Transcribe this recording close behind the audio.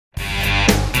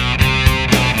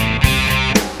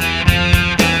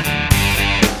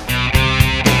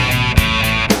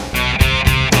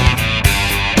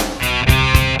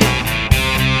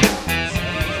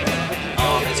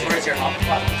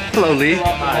Hello, Lee.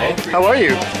 Hi. How are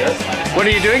you? Good. What are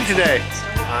you doing today?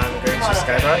 I'm going to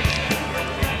skydive.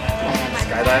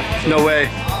 Skydive? No way.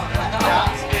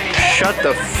 Yeah. Shut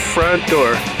the front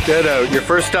door. Get out. Your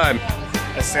first time.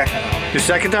 A second. Your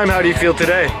second time? How do you feel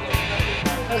today?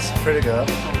 That's pretty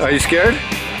good. Are you scared?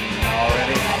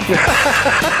 Already.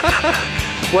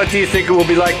 What do you think it will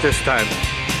be like this time?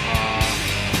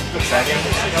 Exciting.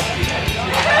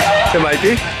 It might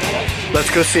be. Let's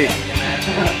go see.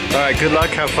 Alright, good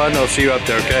luck, have fun. I'll see you up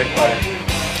there, okay?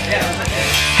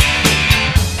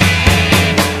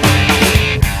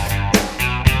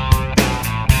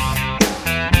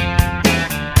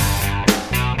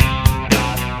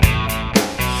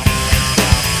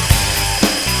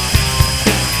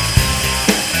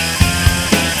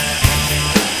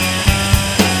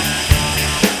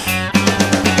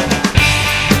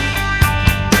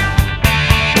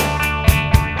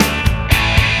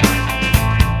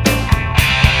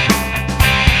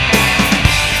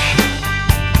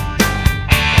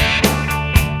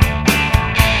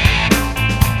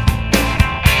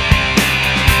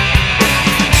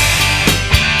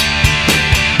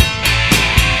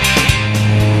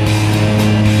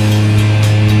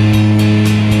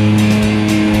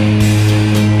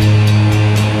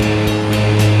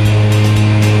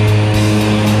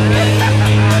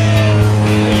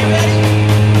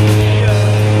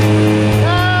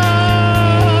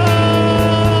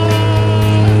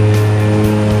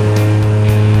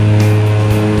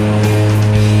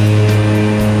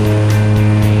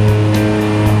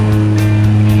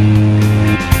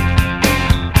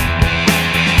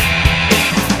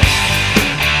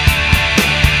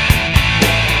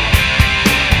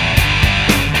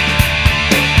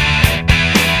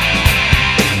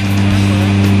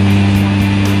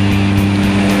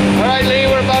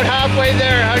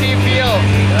 There. How do you feel?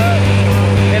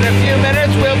 In a few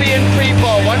minutes we'll be in free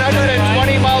fall,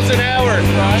 120 miles an hour.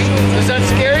 Does that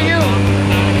scare you?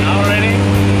 Already?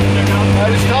 I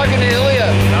was talking to Ilya.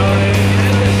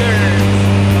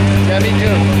 Yeah, me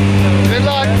too. Good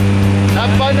luck.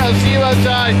 Have fun. I'll see you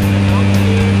outside.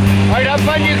 Alright, have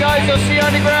fun you guys. I'll see you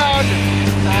on the ground.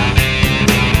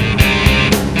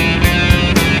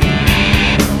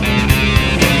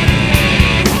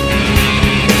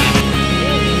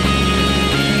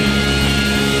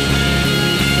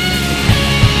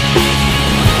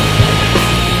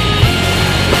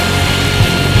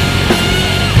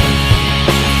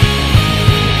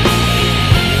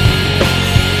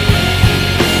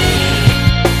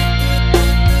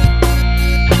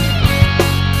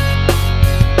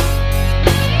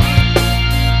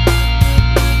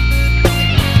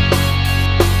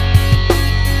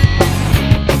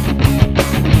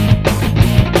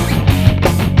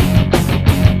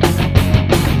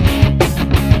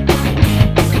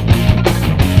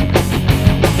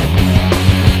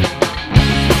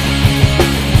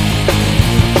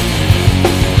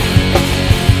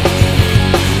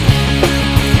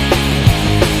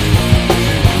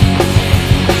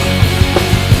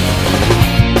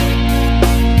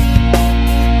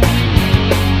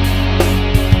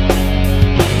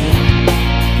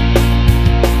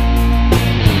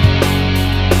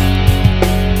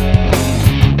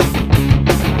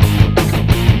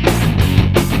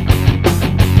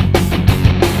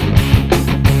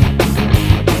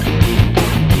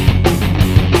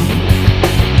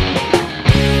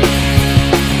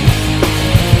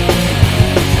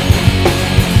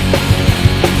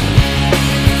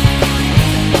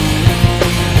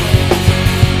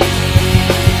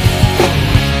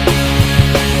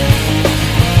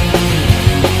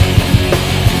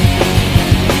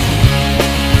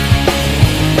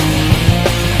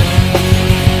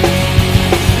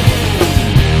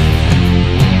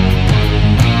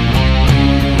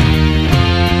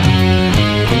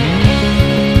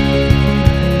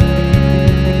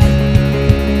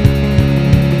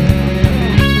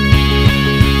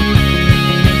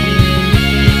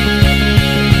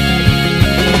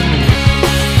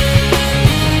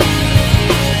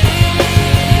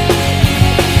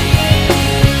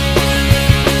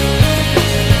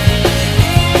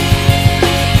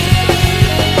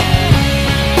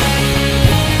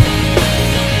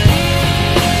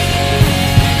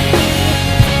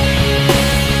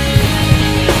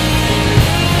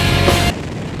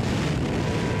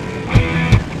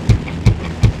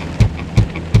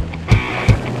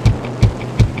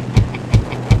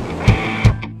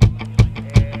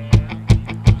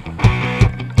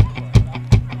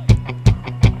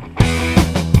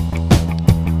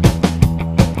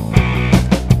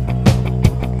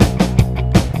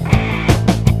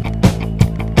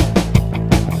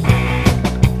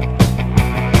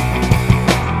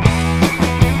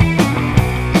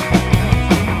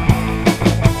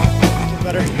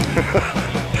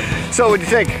 So what'd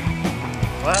you think?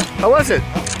 What? How was it?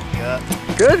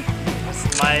 Good. Good?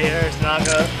 My ear is not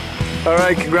good. All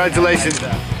right, congratulations.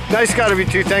 Nice cut of you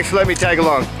two. Thanks for letting me tag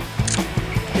along.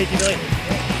 Thank you, Billy.